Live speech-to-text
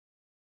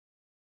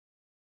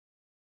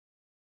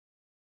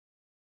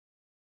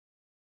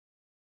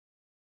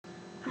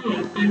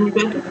Hi, I'm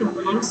Rebecca from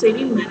Mom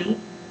Saving Money,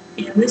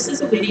 and this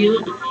is a video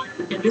on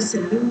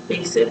MSM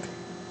basic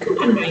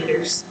coupon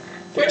binders.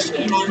 First,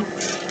 we have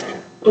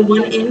a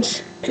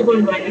 1-inch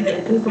coupon binder that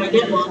you can find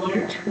at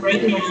Walmart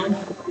right now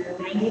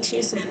for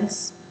 92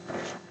 cents.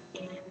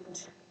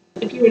 And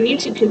if you are new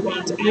to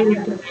coupons, I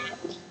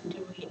recommend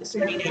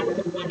starting out with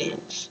a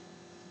 1-inch.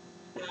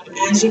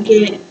 As you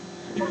get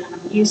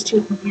used to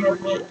more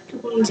of what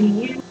coupons you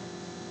use,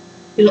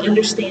 you'll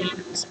understand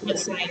what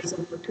size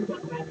of a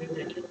coupon binder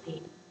that you'll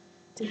need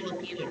to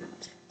help you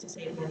out to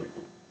save more money.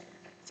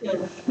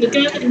 So look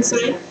up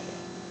inside.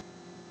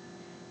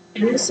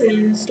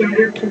 MSM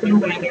starter coupon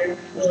binder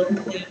will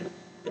include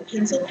a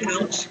pencil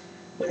pouch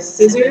with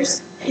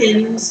scissors,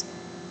 pens,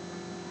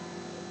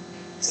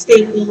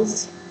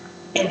 staples,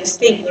 and a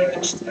stapler,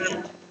 which is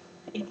not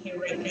in here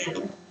right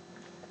now,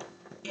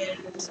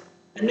 and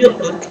a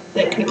notebook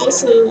that can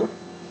also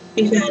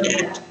be found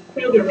at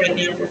Kroger right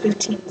now for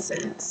 15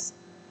 cents.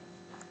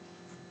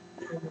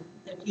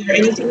 If you're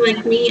anything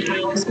like me, I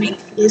always make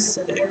lists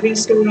of every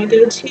store I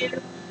go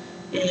to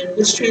and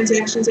which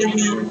transactions I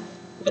have,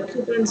 what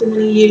coupons I'm going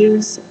to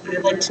use. I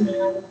like to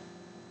know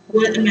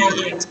what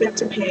amount I expect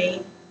to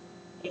pay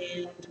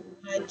and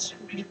what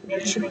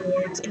register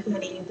rewards, if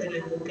any, that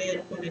I will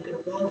get when I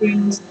go to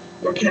Walgreens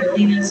or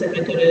Catalina's if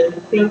I go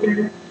to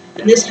Kroger.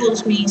 And this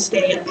helps me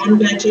stay on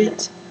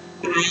budget.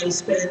 I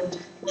spend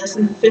less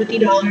than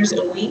 $50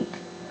 a week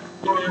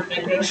on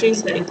my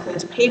groceries. That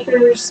includes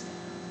papers.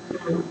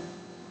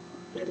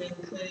 It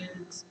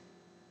includes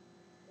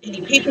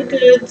any paper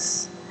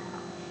goods,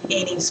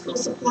 any school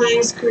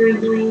supplies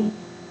currently,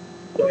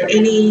 or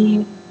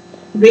any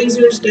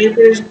razors,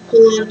 diapers,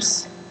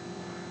 pull-ups.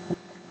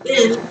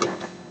 Then,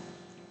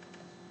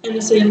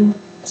 MSM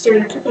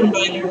starter coupon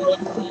binder will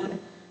include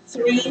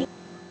 3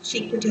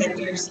 sheet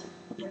protectors,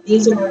 and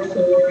these are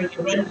for your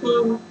red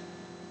palm,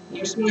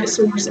 your smart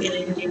source,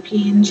 and your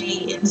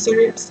PNG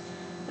inserts.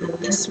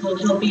 This will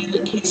help you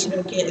in case you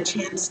don't get a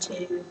chance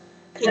to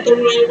cut them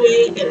right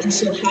away. At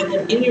least you'll have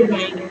them in your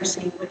binder, so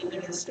when you go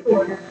to the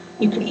store,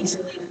 you can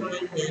easily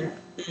find them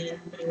and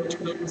know which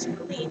ones you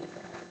need.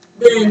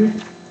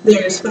 Then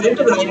there's 5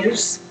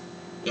 dividers,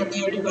 and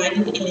they are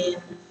divided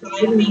in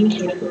 5 main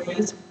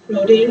categories: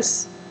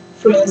 produce,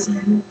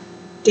 frozen,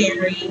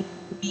 dairy,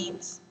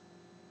 meats,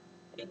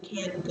 and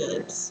canned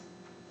goods.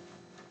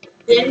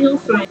 Then you'll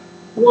find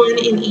one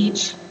in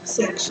each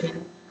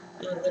section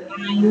of the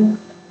 9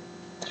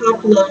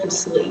 top load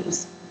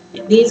sleeves,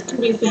 and these can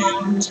be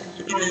found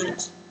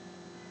at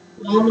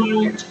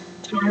Walmart,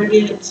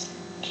 Target,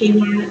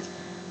 Kmart.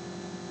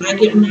 I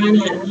get mine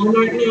at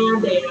Walmart now.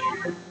 They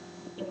are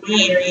in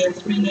my area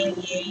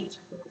 $3.98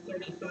 for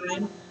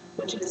 35,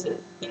 which is an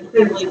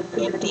incredibly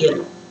good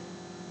deal.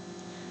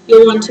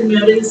 You'll want to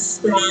notice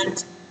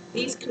that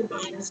these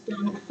coupons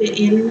don't fit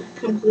in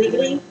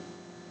completely,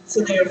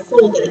 so they're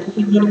folded.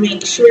 You want to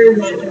make sure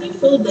that when you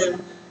fold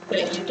them,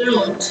 that you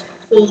don't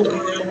fold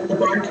on the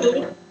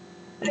barcode.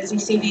 As you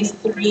see, these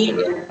 3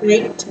 are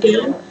great to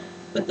go,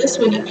 but this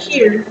one up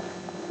here,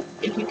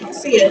 if you can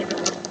see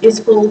it, is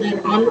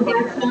folded on the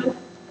barcode,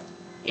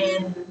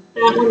 and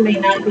that one may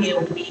not be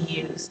able to be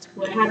used.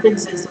 What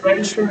happens is the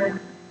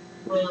registrar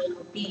will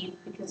beep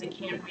because it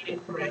can't read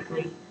it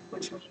correctly,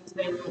 which means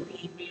they won't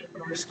be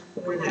reimbursed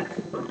for that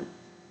coupon.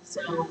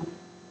 So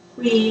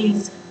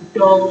please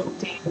don't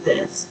do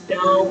this.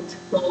 Don't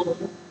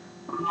fold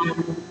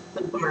on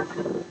the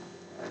barcode.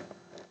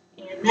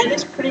 And that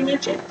is pretty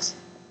much it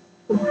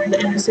for the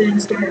MSM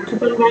starter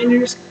coupon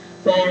binders,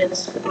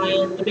 but I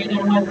am debating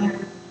on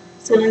whether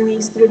selling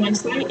these through my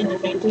site, and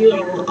if I do, I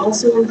will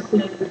also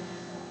include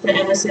the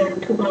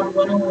MSM Coupon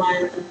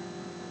 101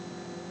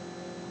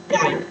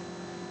 guide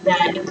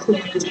that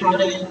includes how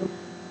to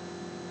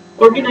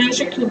organize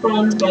your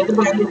coupons by the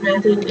binder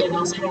method. It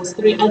also has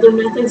 3 other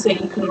methods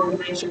that you can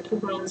organize your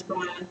coupons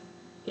by.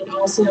 It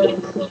also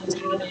includes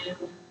how to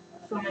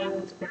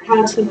find or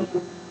how to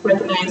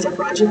recognize a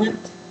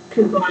fraudulent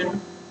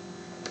coupon,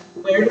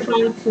 where to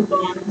find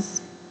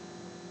coupons,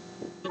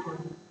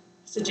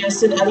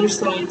 suggested other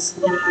sites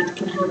that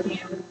can help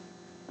you.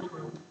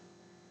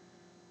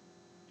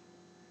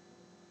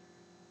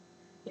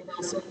 It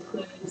also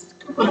includes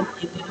Coupon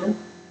Lingo,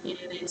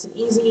 and it's an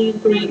easy,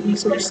 great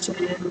resource to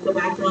go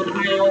back on.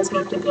 I always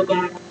have to go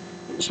back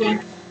and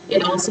check.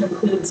 It also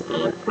includes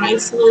a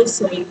price list,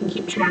 so you can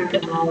keep track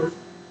of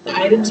the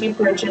items you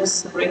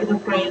purchase, the regular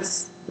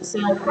price, the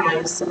sale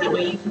price, so that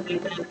way you can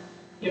make up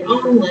your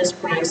own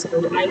list price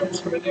of the items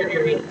for your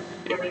area.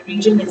 Every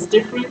region is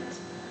different,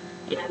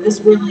 and this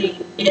really,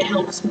 it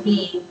helps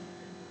me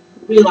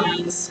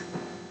realize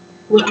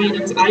what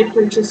items I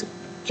purchase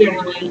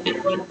generally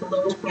and what the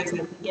lowest price I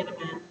can get them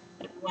at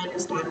and when to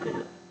stock up.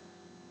 And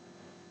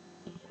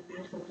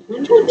I hope you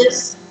enjoyed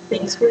this.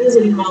 Thanks for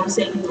visiting Mom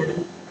Saving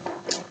Money.